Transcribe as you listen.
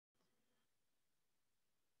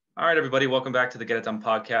All right, everybody, welcome back to the Get It Done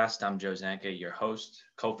podcast. I'm Joe Zanka, your host,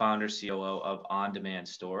 co-founder, COO of On Demand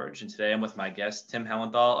Storage. And today I'm with my guest, Tim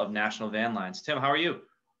Helenthal of National Van Lines. Tim, how are you?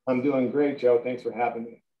 I'm doing great, Joe. Thanks for having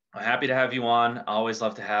me. I'm happy to have you on. I always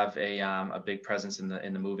love to have a big presence in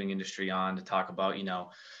the moving industry on to talk about,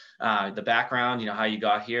 the background, how you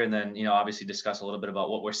got here, and then, obviously discuss a little bit about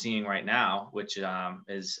what we're seeing right now, which is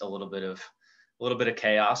a little bit of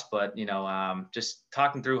chaos, but, just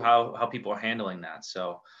talking through how people are handling that.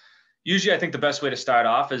 So usually I think the best way to start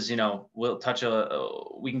off is, we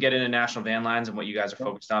can get into National Van Lines and what you guys are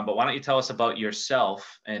focused on, but why don't you tell us about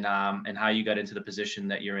yourself and how you got into the position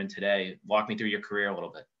that you're in today? Walk me through your career a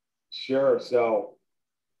little bit. Sure. So,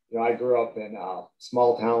 I grew up in a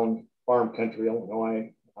small town, farm country,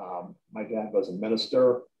 Illinois. My dad was a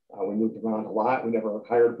minister. We moved around a lot. We never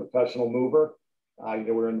hired a professional mover.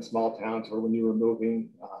 We're in the small towns where when you were moving,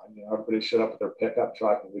 everybody showed up with their pickup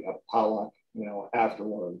truck and we'd have a potluck,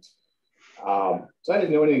 afterwards. So I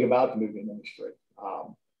didn't know anything about the moving industry.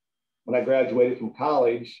 When I graduated from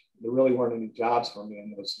college, there really weren't any jobs for me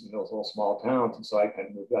in those little small towns. And so I kind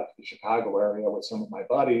of moved up to the Chicago area with some of my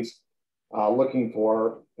buddies looking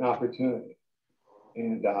for an opportunity.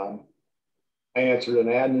 And I answered an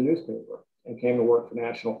ad in the newspaper and came to work for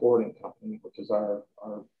National Forwarding Company, which is our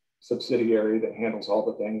subsidiary that handles all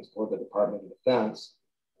the things for the Department of Defense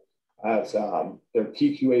as their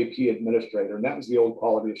TQAP administrator. And that was the old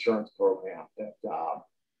quality assurance program that the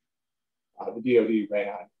DoD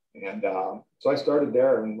ran. And so I started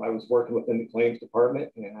there and I was working within the claims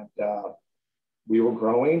department and we were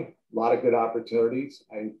growing, a lot of good opportunities.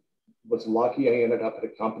 I was lucky. I ended up at a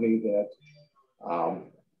company that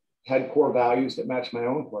had core values that matched my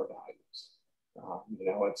own core values.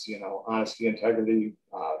 It's, honesty, integrity,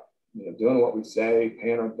 doing what we say,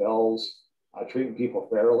 paying our bills, treating people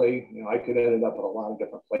fairly. I could have ended up at a lot of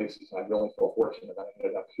different places. I really feel fortunate that I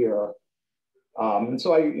ended up here. And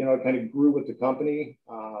so I kind of grew with the company,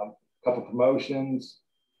 a couple promotions.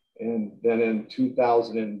 And then in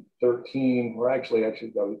 2013, or actually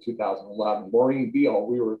go to 2011, Maureen Beal,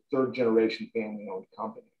 we were a third generation family owned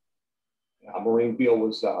company. Maureen Beal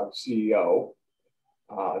was our CEO.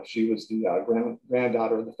 She was the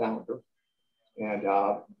granddaughter of the founder. And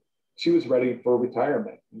she was ready for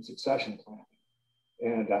retirement and succession planning.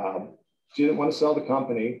 And she didn't want to sell the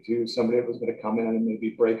company to somebody that was going to come in and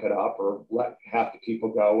maybe break it up or let half the people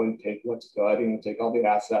go and take what's good, take all the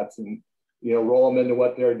assets and, roll them into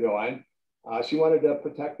what they're doing. She wanted to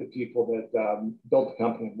protect the people that built the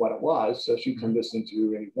company and what it was. So she turned this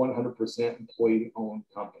into a 100% employee owned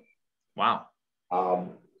company. Wow.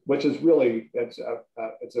 Which is really, it's a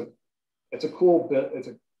cool bit. It's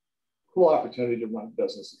a cool opportunity to run a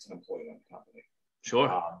business. It's an employee owned company.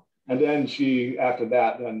 Sure. And then after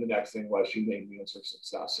that, then the next thing was she named me as her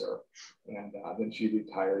successor. And then she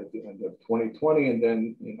retired at the end of 2020. And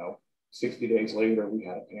then, 60 days later, we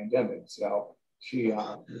had a pandemic. So she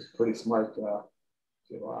was pretty smart to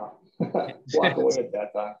walk away at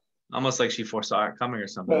that time. Almost like she foresaw it coming or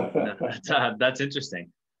something. That's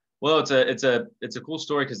interesting. Well, it's a cool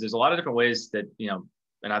story because there's a lot of different ways that,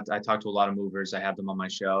 and I talk to a lot of movers. I have them on my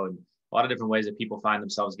show and a lot of different ways that people find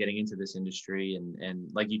themselves getting into this industry.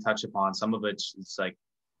 And like you touched upon, some of it's like,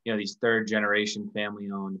 these third generation family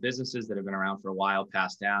owned businesses that have been around for a while,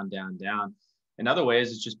 passed down. In other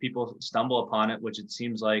ways, it's just people stumble upon it, which it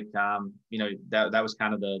seems like, that was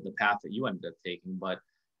kind of the path that you ended up taking. But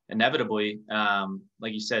inevitably,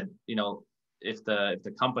 like you said, if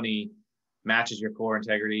the company matches your core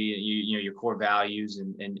integrity, your core values,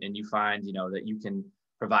 and you find, that you can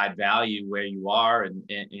provide value where you are and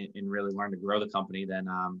really learn to grow the company, then,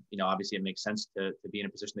 obviously it makes sense to be in a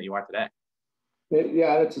position that you are today.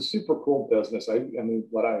 Yeah, it's a super cool business. I mean,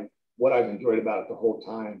 what I've enjoyed about it the whole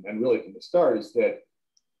time, and really from the start, is that,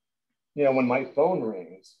 when my phone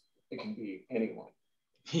rings, it can be anyone.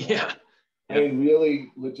 Yeah. I mean,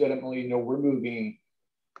 really, legitimately, we're moving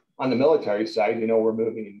on the military side. We're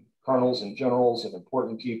moving colonels and generals and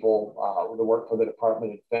important people that work for the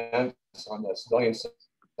Department of Defense. On the civilian side,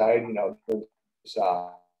 there's a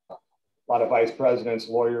lot of vice presidents,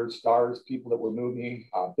 lawyers, stars, people that we're moving,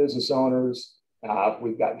 business owners.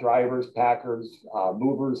 We've got drivers, packers,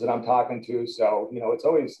 movers that I'm talking to. So, it's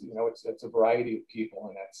always, it's a variety of people,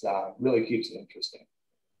 and it's really keeps it interesting.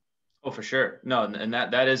 Oh, for sure. No, and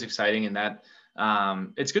that is exciting. And that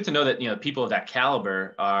it's good to know that, people of that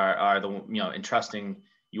caliber are the, entrusting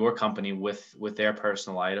your company with their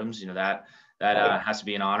personal items. That Right. has to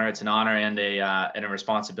be an honor. It's an honor and a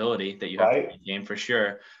responsibility that you have Right. to maintain for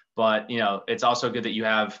sure. But, it's also good that you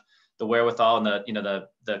have the wherewithal and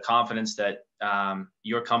the confidence that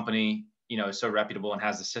your company, is so reputable and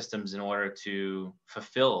has the systems in order to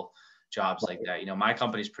fulfill jobs like that. My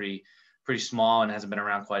company's pretty small and hasn't been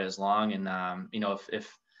around quite as long. And,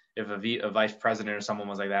 if a vice president or someone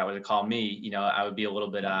was like that were to call me, I would be a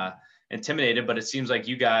little bit intimidated, but it seems like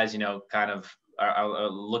you guys, kind of are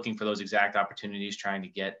looking for those exact opportunities, trying to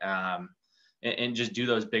get and just do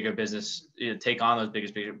those bigger business, take on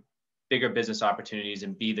those bigger business opportunities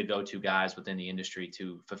and be the go-to guys within the industry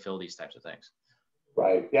to fulfill these types of things.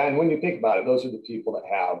 Right. Yeah. And when you think about it, those are the people that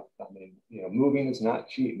have, moving is not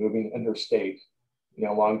cheap. Moving interstate,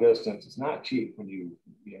 long distance is not cheap when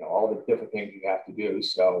all the different things you have to do.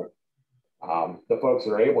 So the folks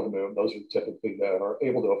that are able to move, those are typically that are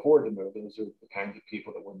able to afford to move. Those are the kinds of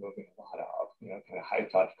people that we're moving a lot of, kind of high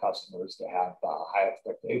touch customers that have high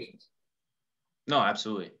expectations. No,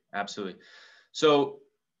 absolutely. Absolutely. So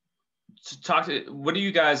what are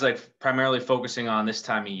you guys like primarily focusing on this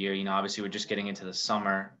time of year? Obviously we're just getting into the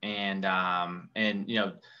summer and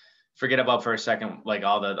forget about for a second, like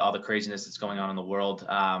all the craziness that's going on in the world.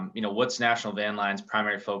 What's National Van Line's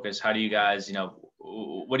primary focus? How do you guys,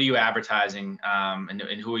 what are you advertising and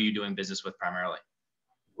who are you doing business with primarily?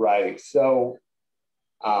 Right. So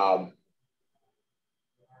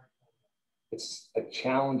it's a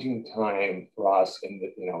challenging time for us in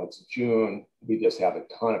that, it's June. We just have a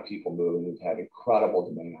ton of people moving. We've had incredible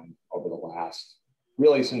demand over the last,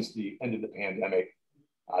 really since the end of the pandemic.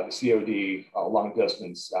 The COD long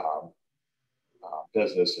distance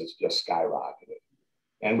business has just skyrocketed.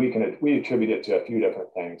 And we attribute it to a few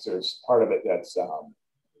different things. There's part of it that's,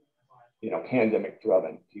 pandemic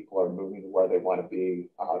driven. People are moving to where they want to be,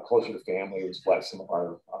 closer to family is what some of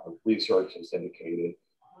our research has indicated.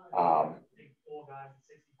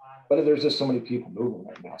 But there's just so many people moving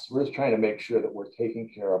right now. So we're just trying to make sure that we're taking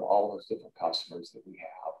care of all those different customers that we have.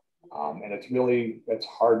 And it's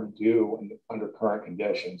hard to do under current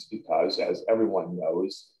conditions because, as everyone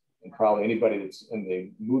knows, and probably anybody that's in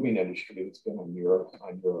the moving industry that's been on your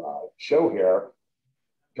show here,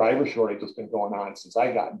 driver shortage has been going on since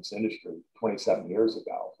I got in this industry 27 years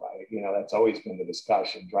ago, right? That's always been the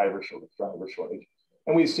discussion, driver shortage.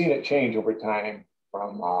 And we've seen it change over time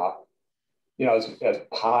from, as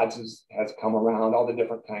pods has come around, all the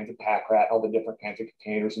different kinds of pack rat, all the different kinds of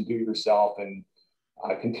containers and do-it-yourself and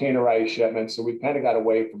containerized shipments. So we've kind of got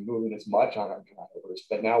away from moving as much on our drivers,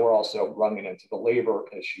 but now we're also running into the labor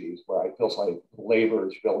issues where I feel like labor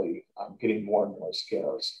is really getting more and more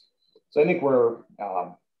scarce. So I think we're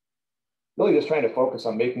really just trying to focus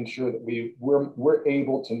on making sure that we're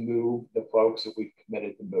able to move the folks that we've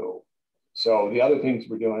committed to move. So the other things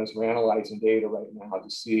we're doing is we're analyzing data right now to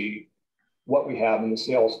see what we have in the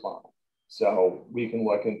sales funnel. So we can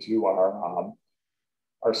look into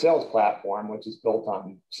our sales platform, which is built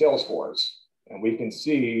on Salesforce, and we can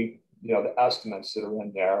see, the estimates that are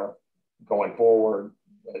in there going forward,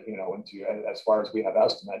 into as far as we have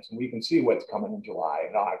estimates, and we can see what's coming in July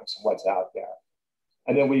and August and what's out there.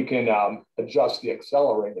 And then we can adjust the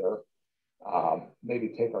accelerator, maybe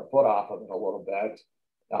take our foot off of it a little bit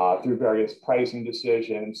through various pricing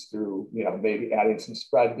decisions, through, maybe adding some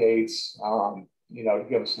spread dates, to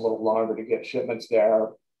give us a little longer to get shipments there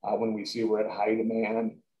when we see we're at high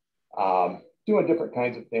demand, doing different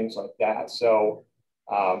kinds of things like that. So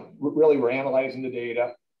really we're analyzing the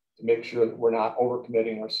data to make sure that we're not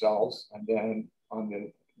overcommitting ourselves. And then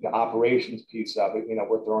on the operations piece of it,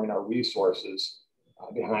 we're throwing our resources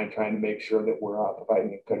behind trying to make sure that we're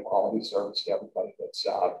providing a good quality service to everybody that's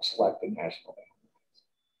selected National Van.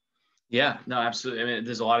 Yeah, no, absolutely. I mean,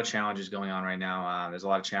 there's a lot of challenges going on right now. There's a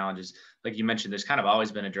lot of challenges. Like you mentioned, there's kind of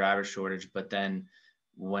always been a driver shortage, but then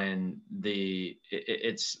when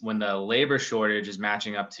when the labor shortage is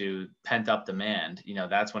matching up to pent up demand,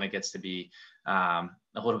 that's when it gets to be a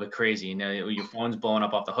little bit crazy. Your phone's blowing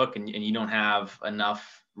up off the hook and you don't have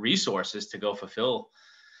enough resources to go fulfill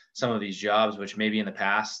some of these jobs, which maybe in the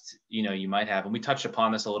past, you might have. And we touched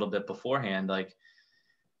upon this a little bit beforehand. Like,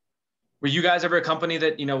 were you guys ever a company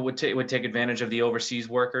that, would take advantage of the overseas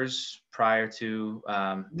workers prior to?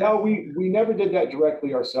 No, we never did that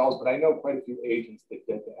directly ourselves, but I know quite a few agents that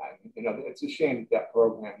did that. It's a shame that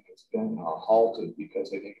program has been halted because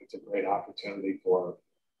I think it's a great opportunity for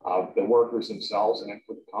the workers themselves and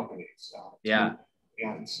for the companies. Yeah.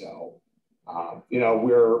 And so,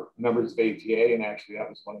 we're members of ATA, and actually that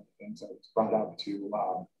was one of the things that was brought up to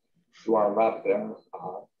our rep there,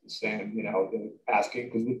 saying, asking,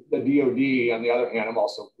 because the DOD, on the other hand, I'm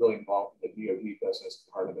also really involved in the DOD business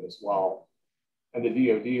part of it as well. And the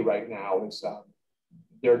DOD right now is,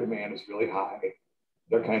 their demand is really high.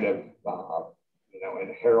 They're kind of,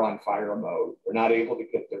 in hair on fire mode. They're not able to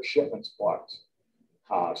get their shipments booked.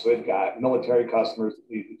 So they've got military customers that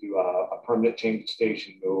need to do a permanent change of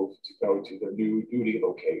station move to go to their new duty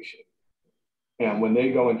location. And when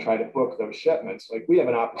they go and try to book those shipments, like we have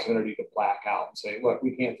an opportunity to black out and say, look,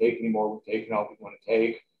 we can't take anymore. We're taking all we want to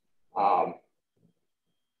take.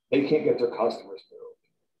 They can't get their customers moved.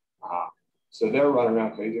 So they're running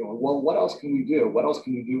around crazy. Going, well, what else can we do? What else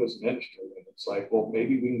can we do as an industry? And it's like, well,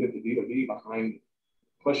 maybe we can get the DoD behind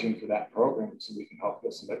pushing for that program so we can help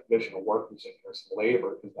get some additional workers in here, some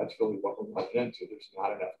labor, because that's really what we're running into. There's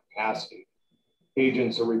not enough capacity.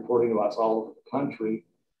 Agents are reporting to us all over the country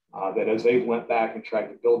that as they went back and tried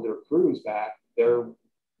to build their crews back,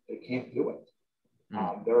 they can't do it.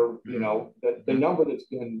 The number that's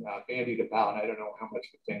been bandied about, and I don't know how much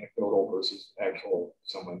it's anecdotal versus actual,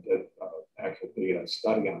 someone did actual data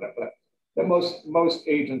study on it, but that most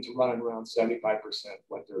agents are running around 75%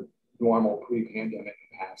 what their normal pre-pandemic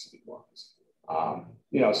capacity was.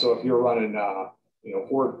 So if you're running,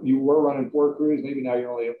 you were running 4 crews, maybe now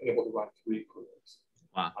you're only able to run 3 crews.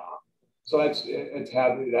 Wow. So that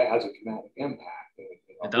has a dramatic impact. And,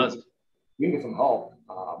 it does. You can get some help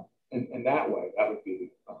in that way. That would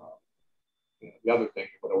be the other thing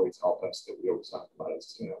that would always help us that we always talk about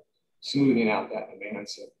is smoothing out that demand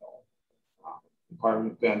signal.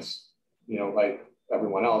 Department of Defense, like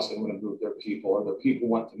everyone else, they want to move their people, or their people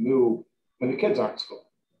want to move when the kids aren't in school.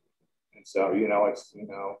 And so it's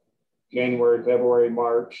January, February,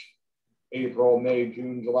 March, April, May,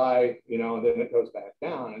 June, July, then it goes back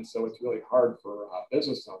down. And so it's really hard for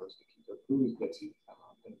business owners to keep their crews busy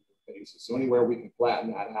in the basis. So anywhere we can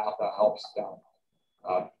flatten that out, that helps them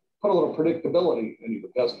put a little predictability into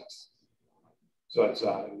the business. So it's,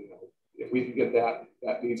 if we can get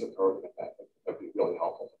that visa program, that'd be really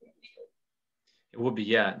helpful for the industry. It would be,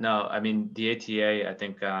 yeah. No, I mean, the ATA, I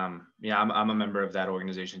think, I'm a member of that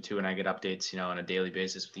organization too, and I get updates, on a daily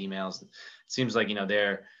basis with emails. It seems like,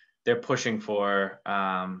 they're pushing for,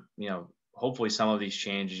 hopefully some of these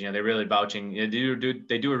changes. They're really vouching. They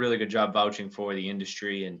do a really good job vouching for the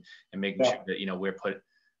industry and making sure that we're put,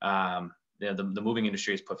 the moving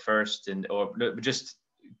industry is put first or just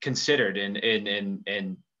considered.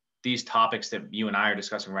 And these topics that you and I are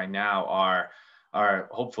discussing right now are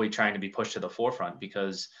hopefully trying to be pushed to the forefront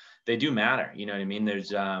because they do matter. You know what I mean?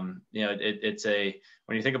 There's, when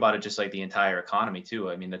you think about it, just like the entire economy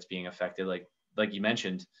too. I mean, that's being affected. Like you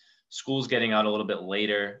mentioned, school's getting out a little bit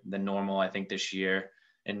later than normal, I think, this year.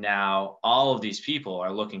 And now all of these people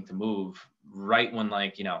are looking to move right when,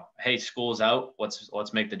 hey, school's out,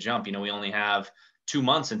 let's make the jump. We only have 2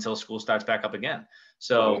 months until school starts back up again.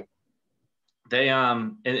 So right. They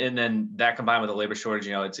and then that combined with the labor shortage,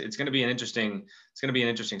 it's going to be an interesting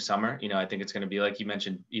summer. I think it's going to be, like you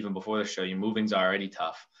mentioned even before the show, your moving's already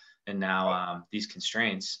tough, and now these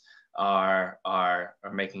constraints are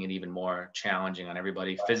making it even more challenging on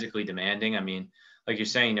everybody, physically demanding. I mean, like you're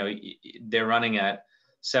saying, they're running at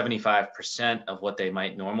 75% of what they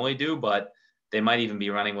might normally do, but they might even be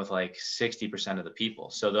running with like 60% of the people.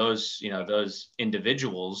 So those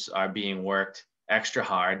individuals are being worked extra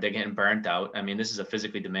hard. They're getting burnt out. I mean, this is a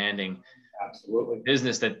physically demanding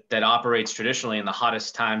business that operates traditionally in the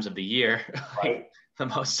hottest times of the year, right. The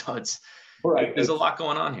most. So there's a lot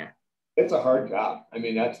going on here. It's a hard job. I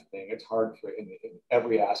mean, that's the thing. It's hard in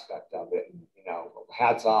every aspect of it. And,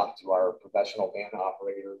 hats off to our professional van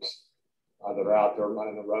operators that are out there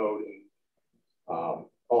running the road, and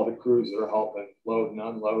all the crews that are helping load and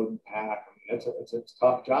unload and pack. I mean, it's a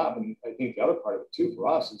tough job. And I think the other part of it too for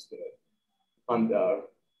us is that on the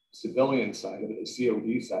civilian side of it, the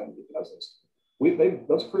COD side of the business,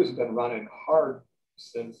 those crews have been running hard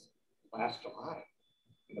since last July.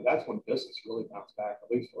 That's when business really bounced back, at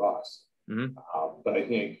least for us. Mm-hmm. But I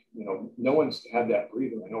think, no one's had that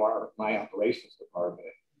breather. I know my operations department,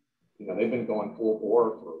 they've been going full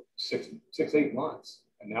bore for 8 months.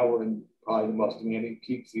 And now we're in probably the most demanding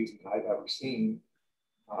peak season I've ever seen.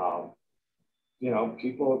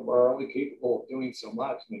 People are only capable of doing so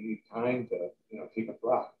much. And they need time to, take a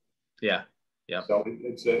breath. Yeah. Yeah. So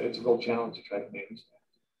it's a real challenge to try to manage that.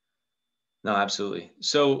 No, absolutely.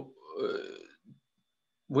 So,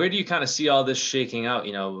 where do you kind of see all this shaking out?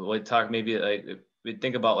 We talk maybe we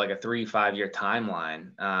think about like a 3-5 year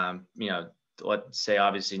timeline. Let's say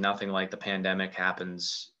obviously nothing like the pandemic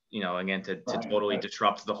happens, again to totally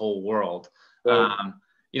disrupt the whole world. Right.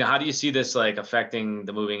 How do you see this like affecting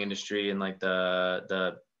the moving industry and like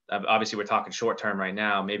the obviously we're talking short term right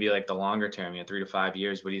now, maybe like the longer term, 3 to 5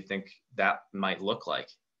 years. What do you think that might look like?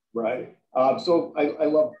 Right. So I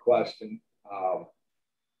love the question.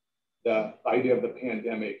 The idea of the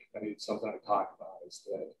pandemic, it's something I talk about, is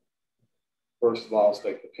that first of all, it's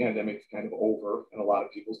like the pandemic's kind of over in a lot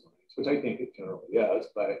of people's minds, which I think it generally is,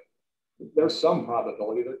 but there's some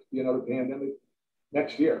probability there could be another pandemic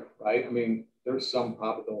next year, right? I mean, there's some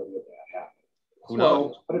probability of that happening. Who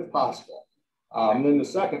knows? But it's possible. Then the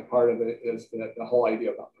second part of it is that the whole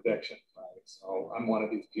idea about prediction, right? So I'm one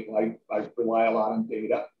of these people, I rely a lot on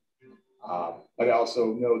data. But I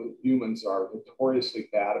also know that humans are notoriously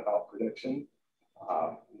bad about prediction.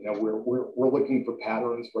 You know, we're looking for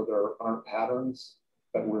patterns where there aren't patterns,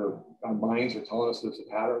 but our minds are telling us there's a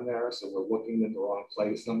pattern there, so we're looking in the wrong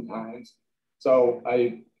place sometimes. So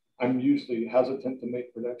I'm usually hesitant to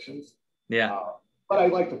make predictions. Yeah. But I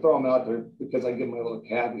like to throw them out there because I give my little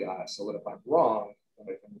caveat so that if I'm wrong, I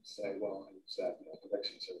can say, well, I said, you know,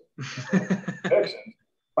 predictions are predictions.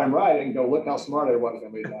 If I'm right, I can go, look how smart I was. I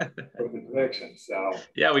made that prediction. So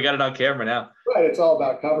yeah, we got it on camera now. Right. It's all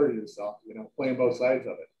about covering yourself, you know, playing both sides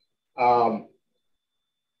of it.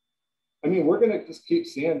 I mean, we're going to just keep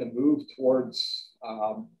seeing the move towards,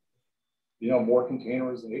 you know, more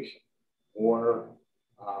containerization or,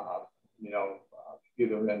 you know,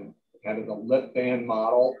 either in kind of the lit van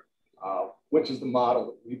model, which is the model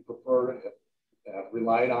that we prefer to have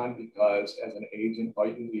relied on because as an agent, all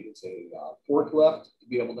you need is a forklift to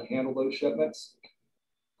be able to handle those shipments.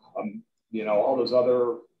 You know, all those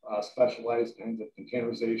other specialized kinds of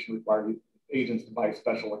containerization require agents to buy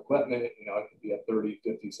special equipment. You know, it could be a $30,000,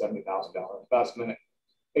 $50,000, $70,000 investment.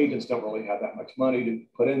 Agents don't really have that much money to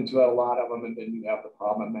put into it, a lot of them, and then you have the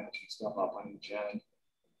problem of matching stuff up on each end.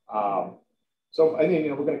 So I think, you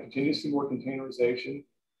know, we're going to continue to see more containerization.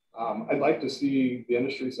 I'd like to see the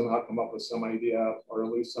industry somehow come up with some idea, or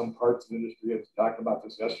at least some parts of the industry. I talked about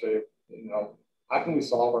this yesterday. You know, how can we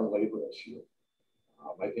solve our labor issue?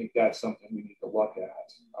 I think that's something we need to look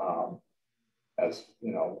at as,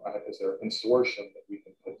 you know, as a consortium that we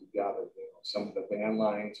can put together. You know, some of the van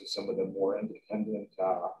lines or some of the more independent,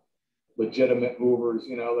 legitimate movers,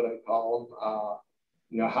 you know, that I call them.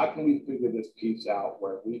 You know, how can we figure this piece out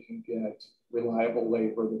where we can get reliable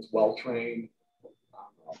labor that's well trained,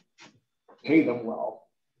 pay them well,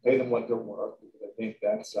 pay them what they're worth? Because I think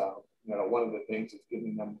that's, you know, one of the things that's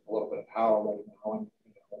giving them a little bit of power right now. And,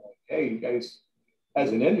 you know, like, hey, you guys,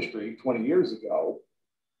 as an industry 20 years ago,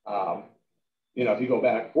 you know, if you go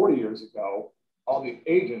back 40 years ago, all the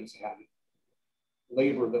agents had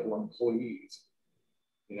labor that were employees.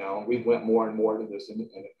 You know, we went more and more to this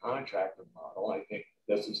independent contractor model. I think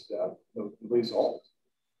this is the result.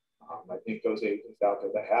 I think those agents out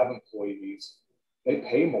there that have employees, they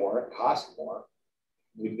pay more, it costs more,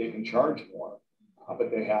 maybe they can charge more, but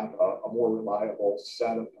they have a more reliable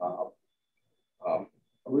set of,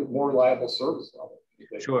 a more reliable service level.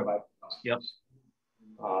 Sure. Yep.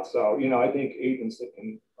 So, you know, I think agents that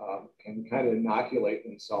can kind of inoculate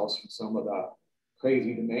themselves from some of the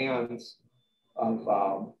crazy demands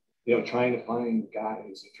of, you know, trying to find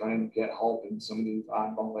guys and trying to get help in some of these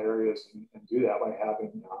oddball areas and do that by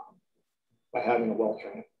having a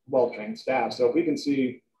well-trained staff. So if we can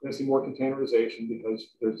see, we're going to see more containerization because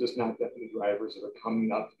there's just not that many drivers that are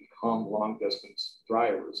coming up to become long-distance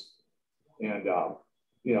drivers. And,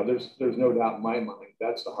 you know, there's no doubt in my mind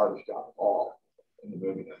that's the hardest job of all in the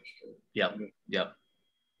moving industry. Yep. I mean, yep.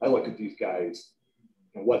 I look at these guys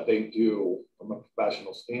and what they do from a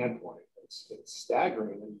professional standpoint. It's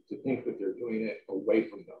staggering to think that they're doing it away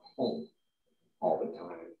from their home all the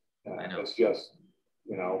time. I know. It's just,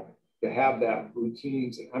 you know, to have that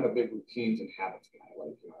routines, and I'm a big routines and habits guy.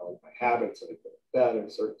 Like, you know, I like my habits. I go to bed at a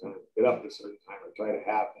certain time, get up at a certain time. I try to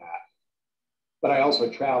have that. But I also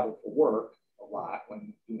travel for work a lot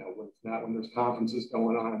when, you know, when there's conferences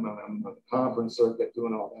going on. I'm on the conference circuit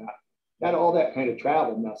doing all that. Not all that kind of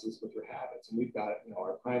travel messes with your habits. And we've got, you know,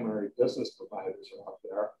 our primary business providers are out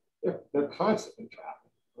there. They're constantly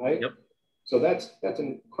traveling, right? Yep. So that's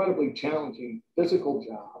an incredibly challenging physical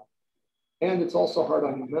job, and it's also hard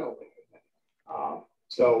on you mentally.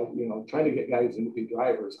 So, you know, trying to get guys in to be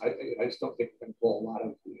drivers, I just don't think we can pull a lot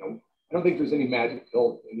of, you know, I don't think there's any magic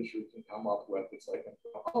pill the industry can come up with. It's like,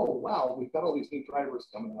 oh wow, we've got all these new drivers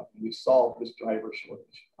coming up, and we solved this driver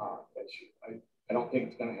shortage issue. I don't think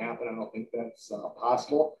it's going to happen. I don't think that's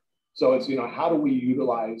possible. So it's, you know, how do we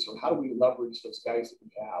utilize or how do we leverage those guys that we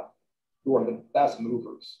have who are the best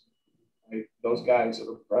movers, right? Those guys that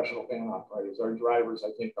are professional van operators, our drivers,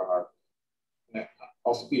 I think are,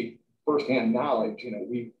 I'll speak firsthand knowledge. You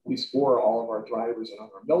know, we score all of our drivers, and on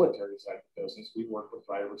our military side of the business, we work with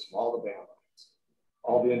drivers from all the van lines,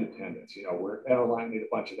 all the independents. You know, we're interlining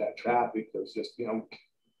a bunch of that traffic. There's just, you know,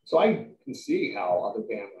 so I can see how other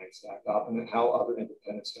van lines stack up and then how other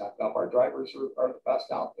independents stack up. Our drivers are the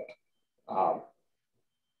best out there.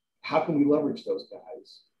 How can we leverage those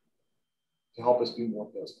guys to help us do more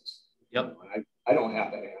business. Yep. I don't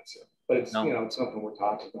have that answer, but it's, No. it's something we're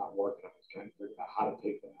talking about working on, trying to figure out how to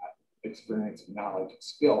take that experience and knowledge and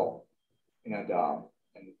skill and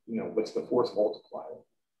what's the force multiplier.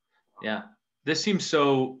 Yeah. This seems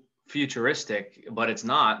so futuristic, but it's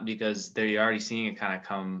not, because they're already seeing it kind of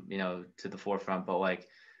come, to the forefront. But like,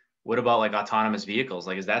 what about like autonomous vehicles?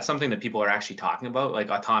 Like, is that something that people are actually talking about, like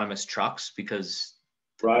autonomous trucks? Because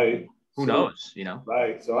right. Who knows,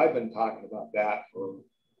 Right. So I've been talking about that for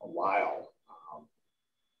a while.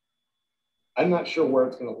 I'm not sure where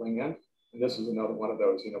it's going to land. And this is another one of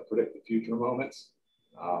those, predict the future moments.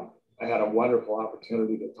 I had a wonderful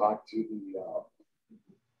opportunity to talk to the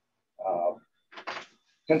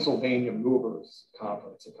Pennsylvania Movers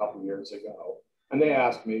Conference a couple of years ago. And they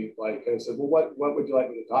asked me, I said, well, what would you like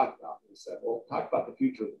me to talk about? And they said, well, talk about the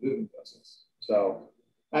future of the moving business. So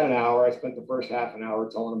at an hour, I spent the first half an hour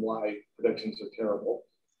telling them why predictions are terrible.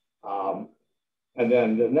 And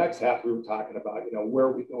then the next half, we were talking about, where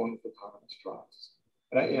are we going with autonomous trucks?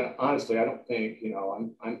 And honestly, I don't think,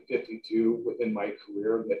 I'm 52 within my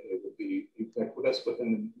career that it would be ubiquitous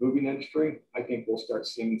within the moving industry. I think we'll start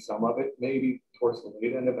seeing some of it, maybe towards the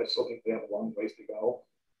late end of it. I still think they have a long ways to go.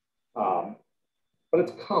 But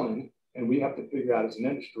it's coming, and we have to figure out as an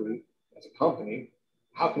industry, as a company,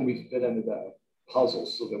 how can we fit into the puzzle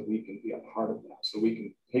so that we can be a part of that, so we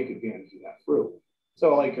can take advantage of that fruit.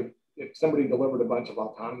 So like if somebody delivered a bunch of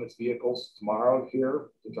autonomous vehicles tomorrow here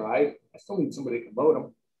to drive, I still need somebody to load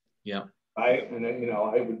them. Yeah. Right. And then,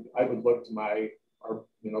 I would look to our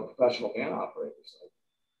professional van operators.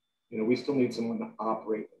 Like, we still need someone to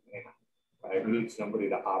operate the van. Right. We need somebody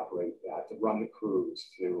to operate that, to run the crews,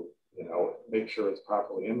 to, make sure it's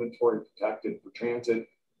properly inventory protected for transit,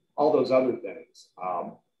 all those other things.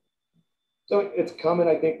 So it's coming.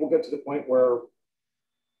 I think we'll get to the point where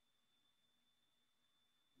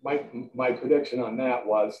my prediction on that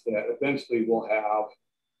was that eventually we'll have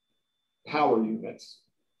power units,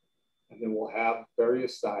 and then we'll have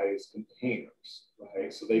various size containers,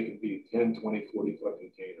 right? So they can be 10, 20, 40-foot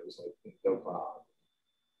containers, like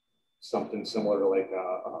something similar to like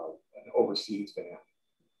an overseas van.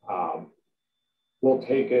 We'll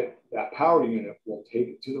take it, that power unit, we'll take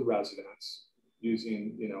it to the residence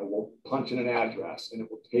using, we'll punch in an address and it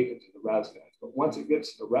will take it to the residence. But once it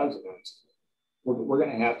gets to the residence, we're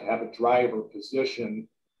going to have a driver position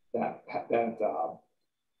that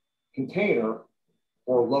container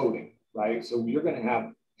for loading, right? So you're going to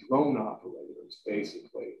have drone operators,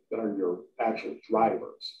 basically, that are your actual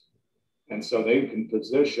drivers. And so they can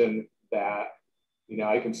position that,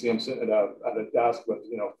 I can see them sitting at a desk with,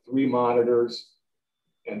 3 monitors,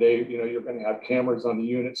 and you're going to have cameras on the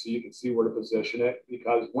unit so you can see where to position it.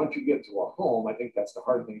 Because once you get to a home, I think that's the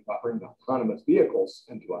hard thing about bringing autonomous vehicles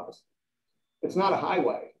into us. It's not a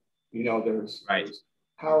highway. There's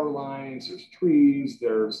power lines, there's trees,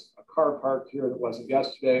 there's a car parked here that wasn't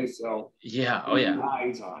yesterday. So yeah,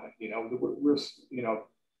 eyes on it. We're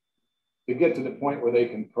to get to the point where they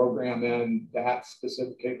can program in that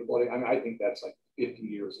specific capability. I mean, I think that's like 50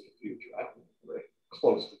 years in the future. I don't think we're very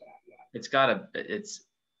close to that yet. It's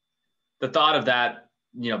the thought of that,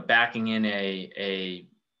 backing in a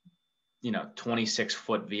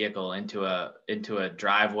 26-foot vehicle into a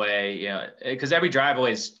driveway, because every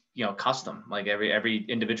driveway is, custom. Like every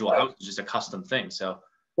individual house is just a custom thing. So,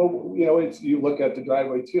 well, you look at the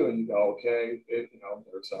driveway too, and you go, okay,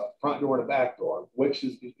 there's a front door and a back door. Which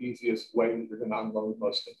is the easiest way that you're going to unload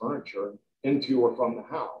most of the furniture into or from the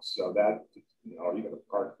house? So that, you're going to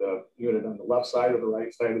park the unit on the left side or the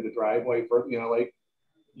right side of the driveway. For like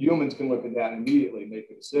humans can look at that and immediately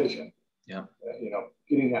make a decision. Yeah.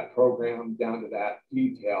 Getting that program down to that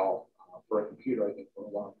detail for a computer, I think we're a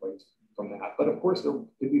long ways from that. But of course, there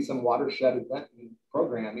could be some watershed event in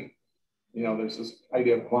programming. There's this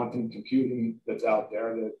idea of quantum computing that's out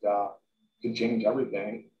there that can change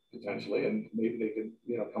everything potentially, and maybe they could,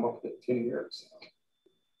 come up with it in 10 years.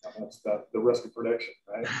 That's the risk of prediction,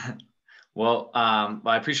 right? Well,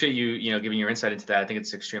 I appreciate you, giving your insight into that. I think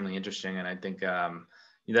it's extremely interesting, and I think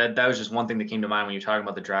that was just one thing that came to mind when you're talking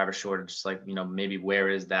about the driver shortage. Just like, maybe where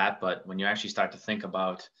is that? But when you actually start to think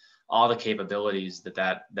about all the capabilities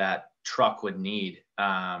that truck would need,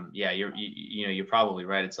 you're probably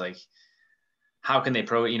right. It's like, how can they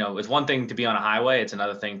it's one thing to be on a highway. It's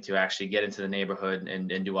another thing to actually get into the neighborhood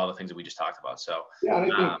and do all the things that we just talked about. So yeah, I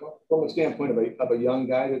think from the standpoint of a young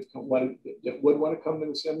guy that would want to come to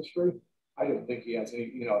this industry, I don't think he has any,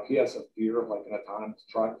 if he has a fear of like an autonomous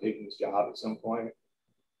truck taking his job at some point,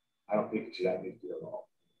 I don't think he should have any fear at all.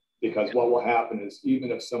 Because what will happen is, even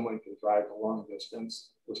if someone can drive a long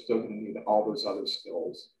distance, we're still going to need all those other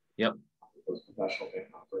skills. Yep. Those professional van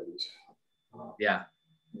operators have. Yeah.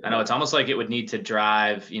 I know it's almost like it would need to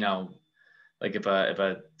drive, like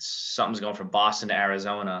if something's going from Boston to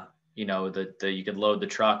Arizona, you could load the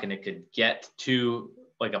truck and it could get to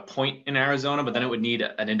like a point in Arizona, but then it would need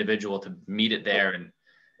an individual to meet it there.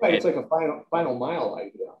 Right. It's like a final mile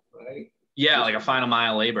idea, right? Yeah, like a final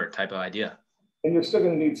mile labor type of idea. And you're still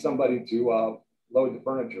going to need somebody to load the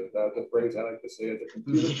furniture. The phrase I like to say is a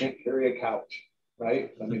computer can't carry a couch,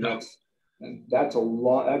 right? I mean, that's a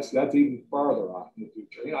lot. That's even farther off in the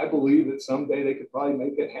future. I believe that someday they could probably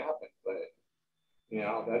make it happen, but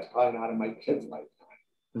that's probably not in my kid's lifetime.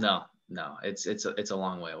 No, it's a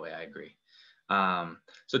long way away. I agree.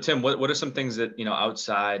 So Tim, what are some things that,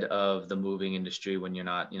 outside of the moving industry, when you're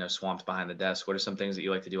not, swamped behind the desk, what are some things that you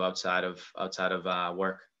like to do outside of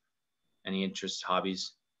work? Any interests,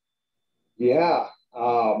 hobbies? Yeah.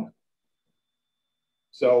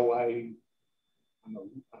 So I'm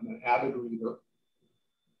an avid reader.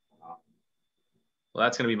 Well,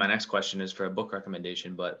 that's going to be my next question, is for a book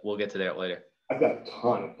recommendation, but we'll get to that later. I've got a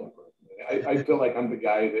ton of book recommendations. I feel like I'm the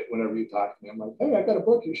guy that whenever you talk to me, I'm like, hey, I got a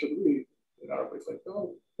book you should read. Everybody's like,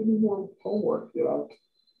 oh, give me more homework,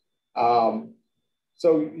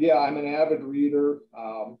 So yeah, I'm an avid reader.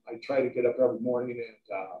 I try to get up every morning,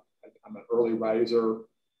 and I'm an early riser.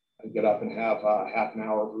 I get up and have half an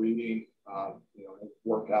hour of reading. I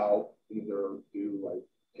work out, either do like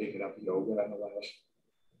taking up yoga in the last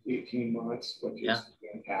 18 months, which is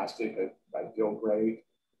fantastic. I feel great.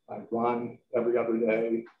 I run every other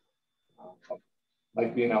day. I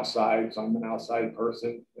like being outside, so I'm an outside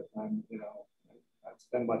person. If I'm, I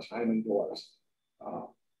spend much time indoors.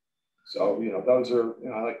 So, those are,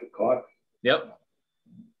 I like to cook. Yep.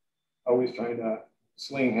 Always trying to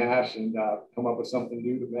sling hash and come up with something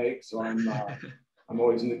new to make. So I'm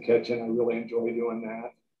always in the kitchen. I really enjoy doing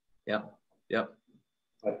that. Yep. Yep.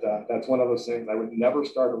 But that's one of those things. I would never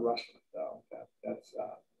start a restaurant, though.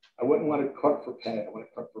 I wouldn't want to cook for pay. I want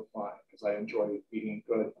to cook for fun, because I enjoy eating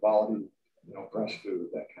good quality, fresh food,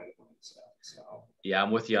 that kind of stuff. So yeah,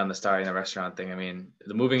 I'm with you on the starting the restaurant thing. I mean,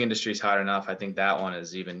 the moving industry is hard enough. I think that one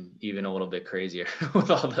is even a little bit crazier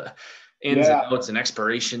with all the ins and outs and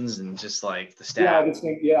expirations and just like the staff.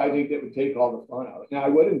 Yeah, I think it would take all the fun out. Now, I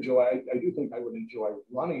do think I would enjoy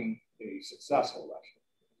running a successful restaurant.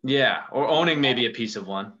 Yeah, or owning maybe a piece of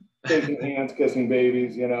one. Shaking hands, kissing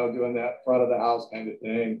babies, doing that front of the house kind of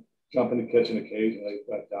thing. Jump in the kitchen occasionally,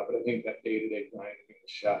 but I think that day-to-day grind of being a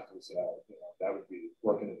chef is, that would be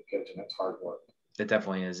working in the kitchen. That's hard work. It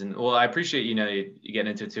definitely is, and well, I appreciate you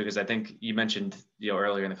getting into it too, because I think you mentioned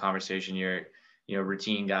earlier in the conversation you're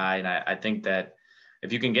routine guy, and I think that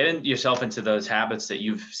if you can get yourself into those habits that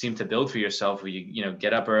you've seemed to build for yourself, where you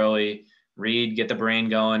get up early, read, get the brain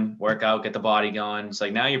going, work out, get the body going. It's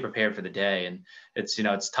like now you're prepared for the day, and it's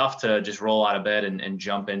it's tough to just roll out of bed and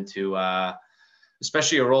jump into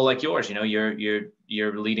especially a role like yours.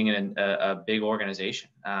 You're leading in a big organization,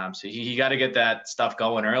 so you got to get that stuff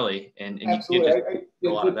going early, and absolutely. You can't just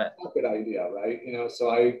roll out of bed. Good idea, right?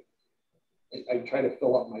 So I try to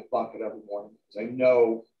fill up my bucket every morning, because I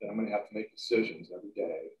know that I'm going to have to make decisions every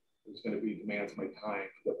day. There's going to be demands of my time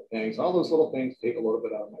for different things. All those little things take a little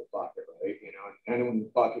bit out of my bucket, right? And when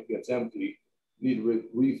the bucket gets empty, you need to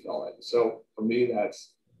refill it. So for me,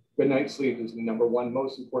 that's good night's sleep is the number one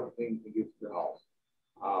most important thing you can do for your health.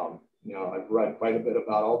 I've read quite a bit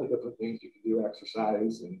about all the different things you can do,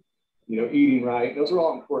 exercise and, eating right. Those are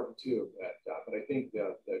all important too. But I think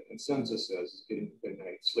the consensus is getting a good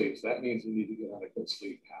night's sleep. So that means you need to get on a good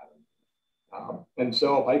sleep pattern. And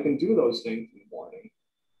so if I can do those things in the morning,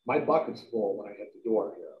 my bucket's full when I hit the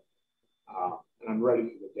door here. And I'm ready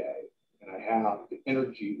for the day. And I have the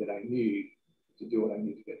energy that I need to do what I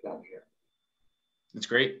need to get done here. It's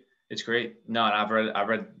great. It's great. No, and I've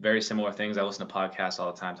read very similar things. I listen to podcasts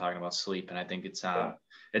all the time talking about sleep, and I think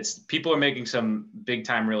it's people are making some big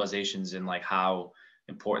time realizations in like how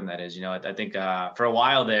important that is. I think for a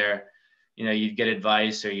while there, you'd get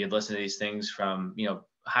advice or you'd listen to these things from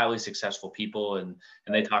highly successful people, and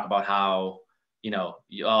they talk about how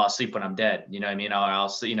I'll sleep when I'm dead. You know what I mean? I'll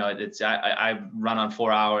sleep. It's I run on 4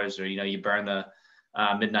 hours, or you burn the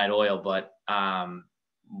midnight oil, but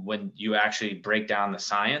when you actually break down the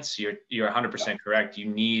science, you're 100% correct.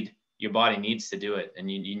 Your body needs to do it, and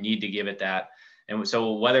you need to give it that. And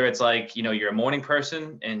so whether it's like, you're a morning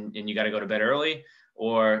person and you got to go to bed early,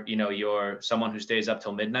 or, you're someone who stays up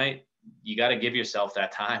till midnight, you got to give yourself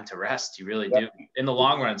that time to rest. You really do. In the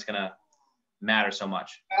long run, it's going to matter so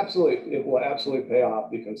much. Absolutely. It will absolutely pay off,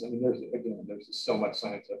 because there's so much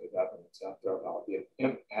scientific evidence out there about the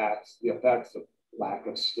effects of lack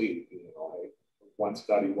of sleep. One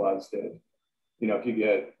study was that, if you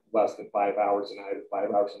get less than 5 hours a night or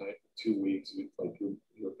 5 hours a night 2 weeks, like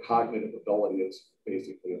your cognitive ability is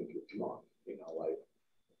basically like you're drunk,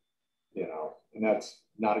 and that's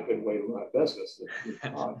not a good way to run a business.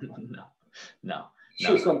 No.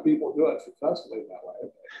 Sure, some people do it successfully that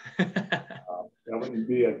way. That wouldn't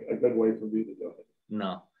be a good way for me to do it.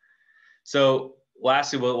 No. So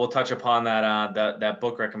lastly, we'll touch upon that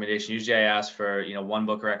book recommendation. Usually I ask for, one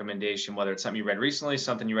book recommendation, whether it's something you read recently,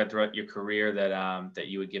 something you read throughout your career that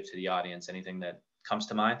you would give to the audience, anything that comes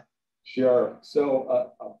to mind. Sure.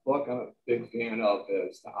 So a book I'm a big fan of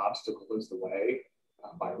is The Obstacle is the Way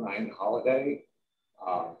by Ryan Holiday.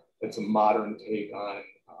 It's a modern take on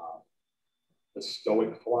the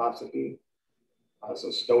Stoic philosophy. So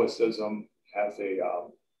Stoicism has a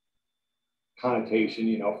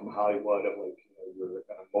connotation, from Hollywood of like, you're an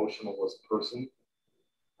emotionalist person.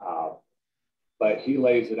 But he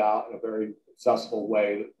lays it out in a very accessible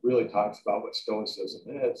way that really talks about what Stoicism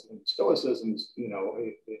is. And Stoicism is,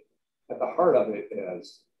 at the heart of it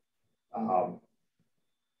is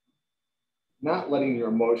not letting your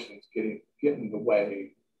emotions get in the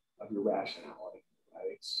way of your rationality,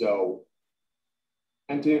 right? So,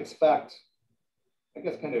 and to expect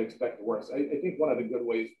the worst. I think one of the good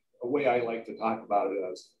ways, a way I like to talk about it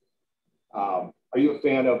is, are you a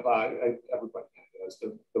fan of, everybody is,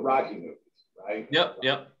 the Rocky movies, right?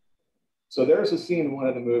 Yep. So there's a scene in one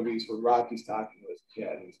of the movies where Rocky's talking to his kid,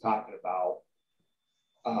 and he's talking about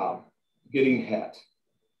getting hit.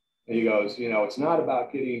 And he goes, it's not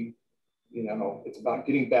about getting, it's about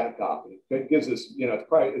getting back up. And it gives us,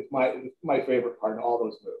 it's my favorite part in all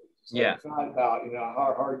those movies. So it's not about,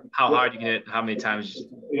 how hard you can hit, how many times.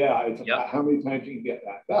 It's about how many times you can get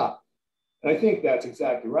back up. And I think that's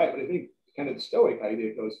exactly right. But I think kind of the Stoic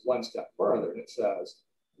idea goes one step further, and it says,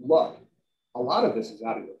 look, a lot of this is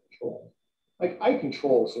out of your control. Like, I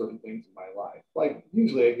control certain things in my life. Like,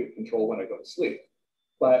 usually I get control when I go to sleep.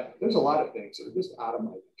 But there's a lot of things that are just out of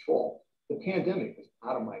my control. The pandemic is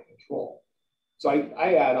out of my control. So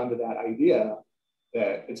I add onto that idea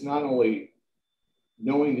that it's not only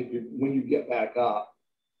knowing that when you get back up,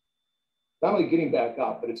 not only getting back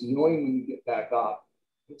up, but it's knowing when you get back up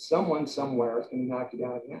that someone somewhere is going to knock you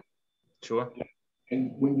down again. Sure.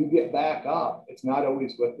 And when you get back up, it's not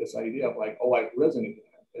always with this idea of like, oh, I've risen again.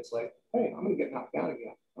 It's like, hey, I'm going to get knocked down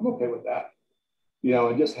again. I'm okay with that.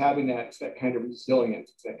 And just having that kind of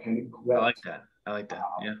resilience, it's that kind of grit. I like that.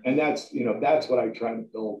 Yeah. And that's what I try to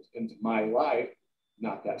build into my life.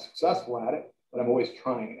 Not that successful at it, but I'm always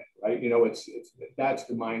trying it, right? That's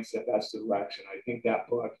the mindset, that's the direction. I think that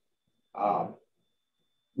book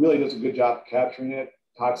really does a good job of capturing it.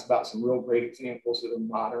 Talks about some real great examples that are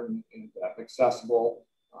modern and accessible.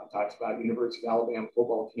 Talks about University of Alabama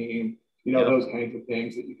football team, those kinds of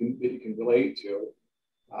things that you can relate to.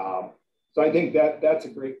 So I think that's a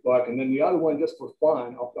great book. And then the other one, just for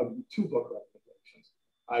fun, I'll do two book recommendations.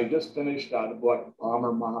 I just finished the book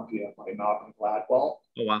Bomber Mafia by Malcolm Gladwell.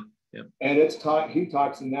 Oh, wow. Yeah. And he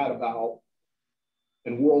talks in that about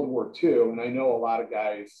in World War II. And I know a lot of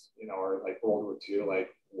guys, are like World War II, like,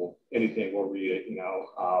 well, anything, we'll read it,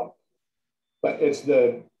 but it's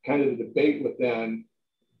the kind of the debate within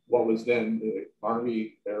what was then the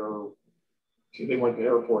Army, they weren't the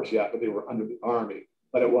Air Force yet, but they were under the Army.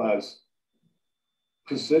 But it was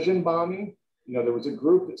precision bombing. There was a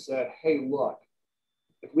group that said, hey, look,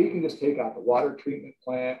 if we can just take out the water treatment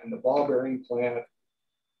plant and the ball bearing plant,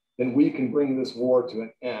 then we can bring this war to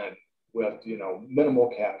an end with, minimal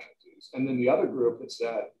casualties. And then the other group that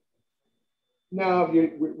said, no,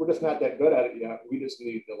 we're just not that good at it yet. We just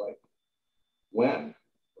need to win,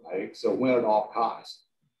 right? So win at all costs.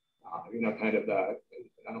 Kind of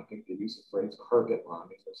I don't think they use the phrase carpet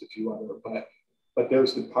bombing. There's a few other, but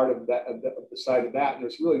there's the part of that, of the side of that. And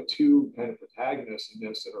there's really two kind of protagonists in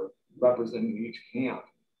this that are representing each camp.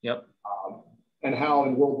 Yep. And how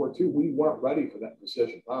in World War II, we weren't ready for that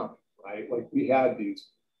precision bombing, right? Like, we had these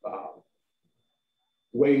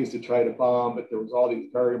ways to try to bomb, but there was all these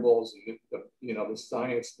variables, and the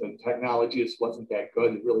science, the technology just wasn't that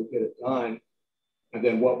good to really get it done. And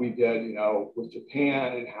then what we did, with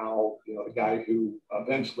Japan, and how, the guy who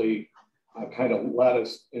eventually kind of led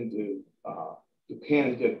us into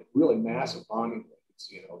Japan did really massive bombing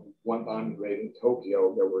rates. One bombing rate in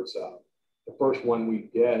Tokyo, there was the first one we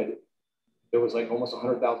did, there was like almost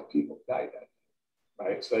 100,000 people died that day,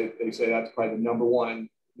 right? So they say that's probably the number one,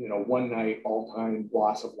 one night all-time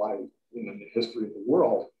loss of life in the history of the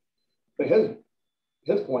world. But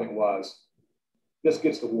his point was, this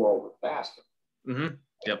gets the war over faster. Mm-hmm.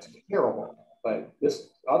 Yep. It's terrible, but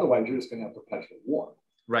otherwise you're just going to have perpetual war.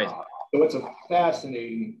 Right. So it's a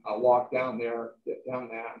fascinating walk down that,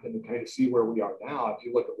 and to kind of see where we are now. If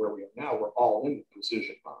you look at where we are now, we're all into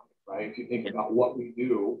precision bombing. right? If you think about what we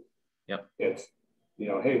do, Yep. it's, you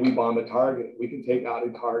know, hey, we bombed a target, we can take out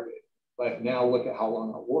a target, but now look at how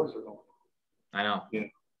long our wars are going on. I know. You know,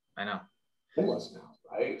 I know. endless now,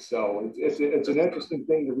 right? So it's an interesting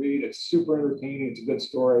thing to read. It's super entertaining. It's a good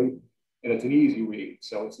story, and it's an easy read.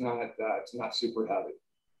 So it's not super heavy.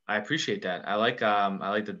 I appreciate that. I like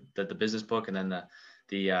the business book, and then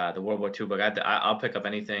the World War II book. I'll pick up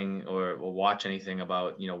anything or watch anything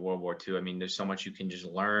about, you know, World War II. I mean, there's so much you can just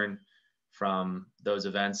learn from those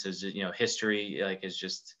events. Is, you know, history, like, it's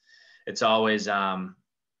just, it's always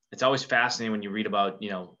fascinating when you read about, you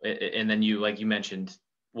know, and then you, like you mentioned,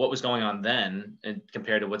 what was going on then and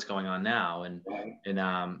compared to what's going on now, and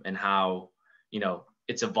and how, you know,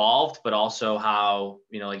 it's evolved, but also how,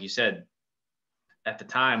 you know, like you said, at the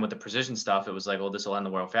time with the precision stuff, it was like, well, this will end the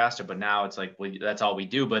world faster. But now it's like, well, that's all we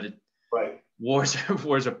do. But wars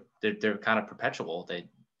are they're kind of perpetual.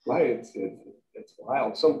 Right. It's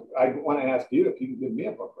wild. So I want to ask you if you can give me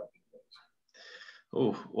a book recommendation.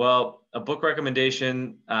 Oh, well, a book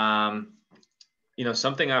recommendation. You know,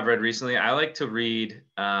 something I've read recently. I like to read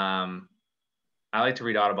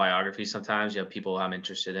autobiographies sometimes. You know, people I'm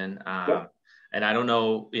interested in. And I don't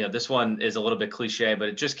know, you know, this one is a little bit cliche, but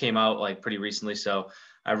it just came out like pretty recently. So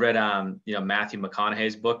I read, you know, Matthew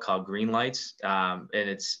McConaughey's book called Green Lights. And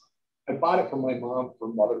I bought it for my mom for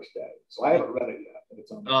Mother's Day, so I haven't read it yet, but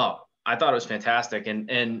it's on. I thought it was fantastic. And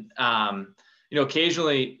you know,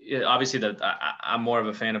 occasionally, obviously I'm more of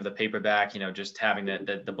a fan of the paperback, you know, just having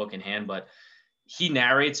the book in hand, but he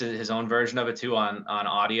narrates his own version of it too on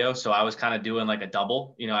audio. So I was kind of doing like a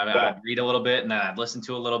double, you know, I'd read a little bit and then I'd listen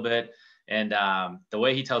to a little bit. And the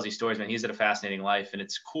way he tells these stories, man, he's had a fascinating life. And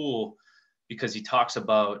it's cool because he talks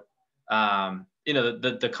about, you know,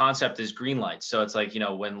 the concept is green lights. So it's like, you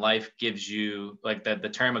know, when life gives you, like, the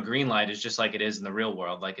term of green light is just like it is in the real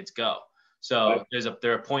world, like it's go. So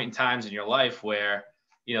there are point in times in your life where,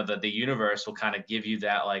 you know, the universe will kind of give you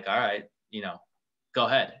that, like, all right, you know, go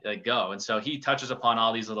ahead, like, go. And so he touches upon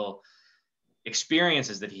all these little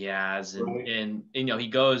experiences that he has. And you know, he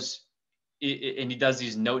goes, and he does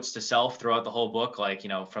these notes to self throughout the whole book, like, you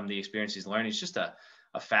know, from the experience he's learned. He's just a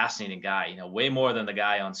fascinating guy, you know, way more than the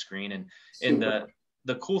guy on screen. And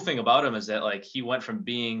the cool thing about him is that, like, he went from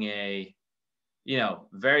being a, you know,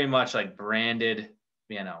 very much like branded,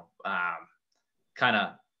 you know, kind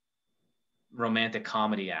of romantic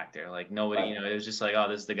comedy actor. Like, nobody, you know, it was just like, oh,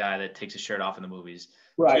 this is the guy that takes his shirt off in the movies.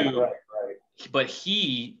 Right. But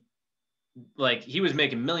he was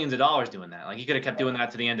making millions of dollars doing that. Like, he could have kept doing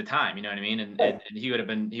that to the end of time, you know what I mean? And he would have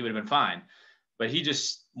been fine. But he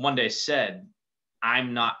just one day said,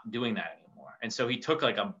 I'm not doing that anymore. And so he took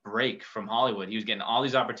like a break from Hollywood. He was getting all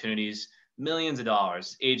these opportunities, millions of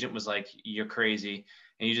dollars. Agent was like, you're crazy.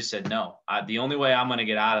 And he just said, no, the only way I'm going to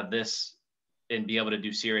get out of this and be able to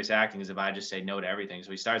do serious acting is if I just say no to everything.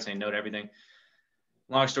 So he started saying no to everything.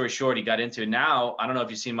 Long story short, he got into it. Now, I don't know if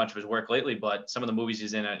you've seen much of his work lately, but some of the movies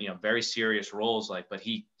he's in, you know, very serious roles, like, but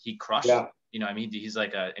he crushed it. You know, I mean, he's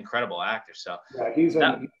like an incredible actor. So he's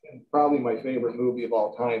in probably my favorite movie of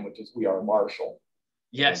all time, which is We Are Marshall.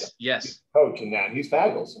 Yes. He's coach in that. He's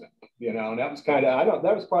fabulous in it, you know, and that was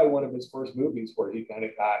that was probably one of his first movies where he kind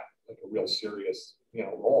of got like a real serious, you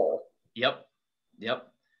know, role. Yep.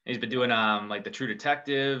 He's been doing like the True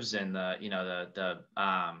Detectives and the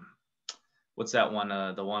what's that one?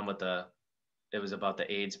 The one with it was about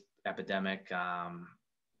the AIDS epidemic. I'm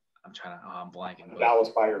blanking. Dallas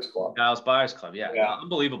Buyers Club. Yeah.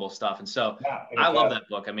 Unbelievable stuff. And so I love that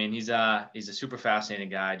book. I mean, he's a super fascinating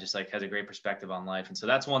guy, just like has a great perspective on life. And so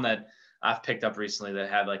that's one that I've picked up recently that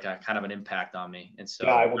had like a kind of an impact on me. And so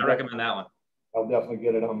I recommend that one. I'll definitely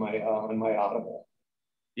get it on my Audible.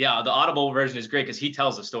 Yeah, the Audible version is great because he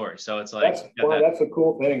tells the story. So it's like that's a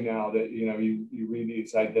cool thing now that, you know, you read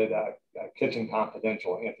these. I did Kitchen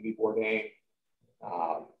Confidential, Anthony Bourdain,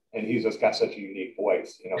 and he's just got such a unique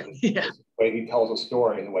voice. You know, the way he tells a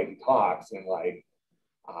story and the way he talks, and like,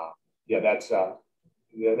 that's a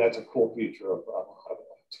cool feature of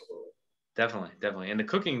absolutely. Definitely. And the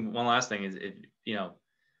cooking. One last thing is, you know,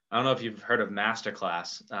 I don't know if you've heard of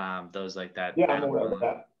Masterclass. Those like that. Yeah, I'm aware of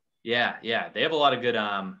that. Yeah. They have a lot of good,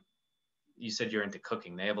 you said you're into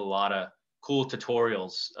cooking. They have a lot of cool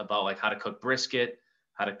tutorials about like how to cook brisket,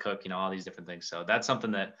 how to cook, you know, all these different things. So that's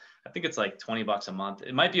something that I think it's like $20 a month.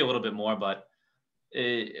 It might be a little bit more, but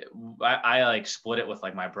I like split it with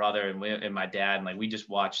like my brother and my dad. And like, we just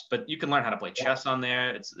watched, but you can learn how to play chess on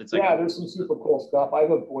there. It's like, there's some super cool stuff.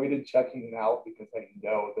 I've avoided checking it out because I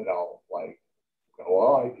know that I'll like,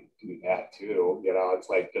 well, I could do that too. You know, it's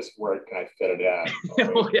like, just where can I fit it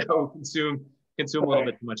in? We'll consume a little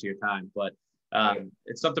bit too much of your time. But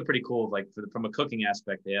It's something pretty cool. Like from a cooking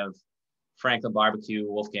aspect, they have Franklin Barbecue,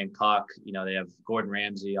 Wolfgang Koch, they have Gordon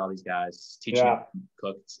Ramsay, all these guys teaching you to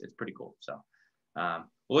cook. It's pretty cool. So, well,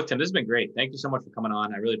 look, Tim, this has been great. Thank you so much for coming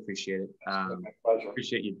on. I really appreciate it. My pleasure.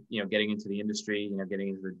 Appreciate you, getting into the industry, getting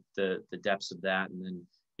into the depths of that, and then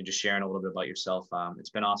just sharing a little bit about yourself. It's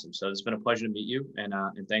been awesome. So it's been a pleasure to meet you, and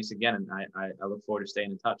thanks again. And I look forward to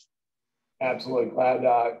staying in touch. Absolutely. Glad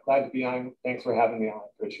to be on. Thanks for having me on. I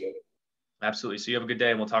appreciate it. Absolutely. So you have a good day,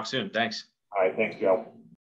 and we'll talk soon. Thanks. All right. Thanks, Joe.